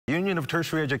Union of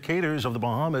Tertiary Educators of the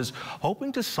Bahamas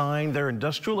hoping to sign their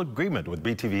industrial agreement with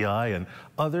BTVI and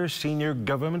other senior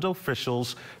government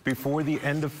officials before the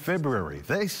end of February.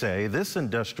 They say this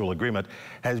industrial agreement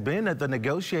has been at the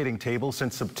negotiating table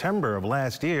since September of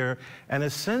last year and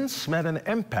has since met an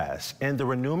impasse in the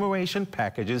remuneration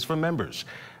packages for members.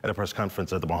 At a press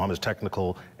conference at the Bahamas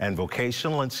Technical and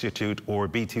Vocational Institute, or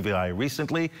BTVI,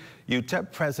 recently,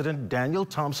 Uteb President Daniel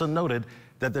Thompson noted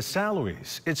that the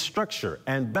salaries, its structure,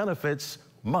 and benefits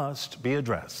must be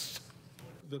addressed.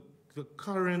 The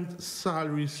current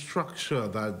salary structure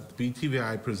that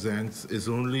BTVI presents is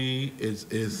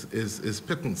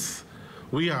pittance.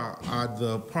 We are at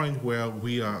the point where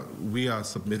we are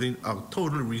submitting a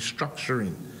total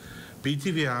restructuring.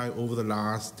 BTVI over the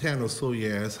last 10 or so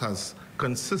years has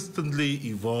consistently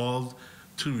evolved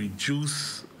to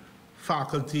reduce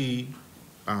faculty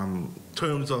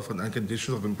terms of and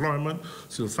conditions of employment.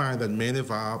 So you'll find that many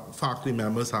of our faculty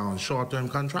members are on short-term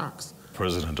contracts.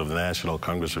 President of the National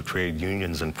Congress of Trade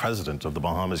Unions and President of the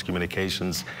Bahamas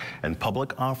Communications and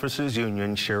Public Officers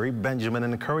Union, Sherry Benjamin,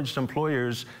 encouraged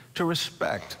employers to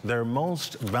respect their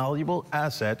most valuable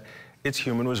asset, its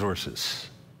human resources.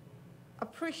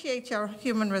 Appreciate your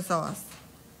human resource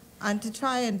and to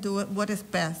try and do what is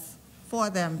best for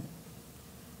them.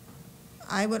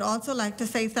 I would also like to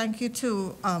say thank you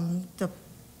to the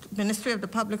Ministry of the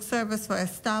Public Service for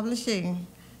establishing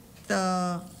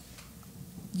the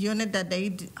unit that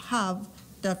they have,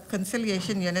 the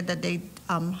conciliation unit that they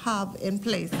have in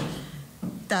place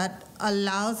that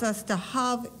allows us to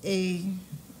have a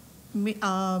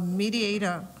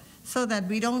mediator so that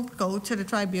we don't go to the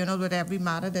tribunal with every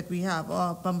matter that we have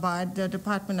or bombard the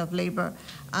Department of Labor.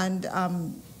 And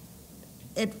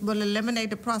it will eliminate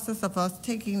the process of us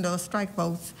taking those strike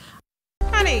votes.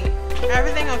 Honey,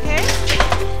 everything okay?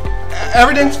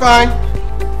 Everything's fine.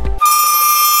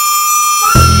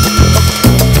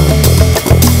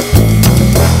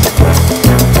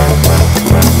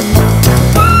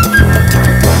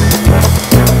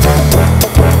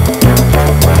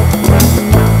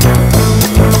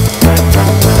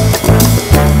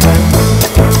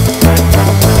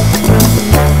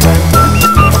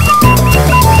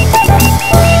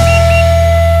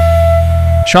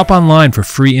 Shop online for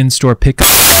free in-store pickup.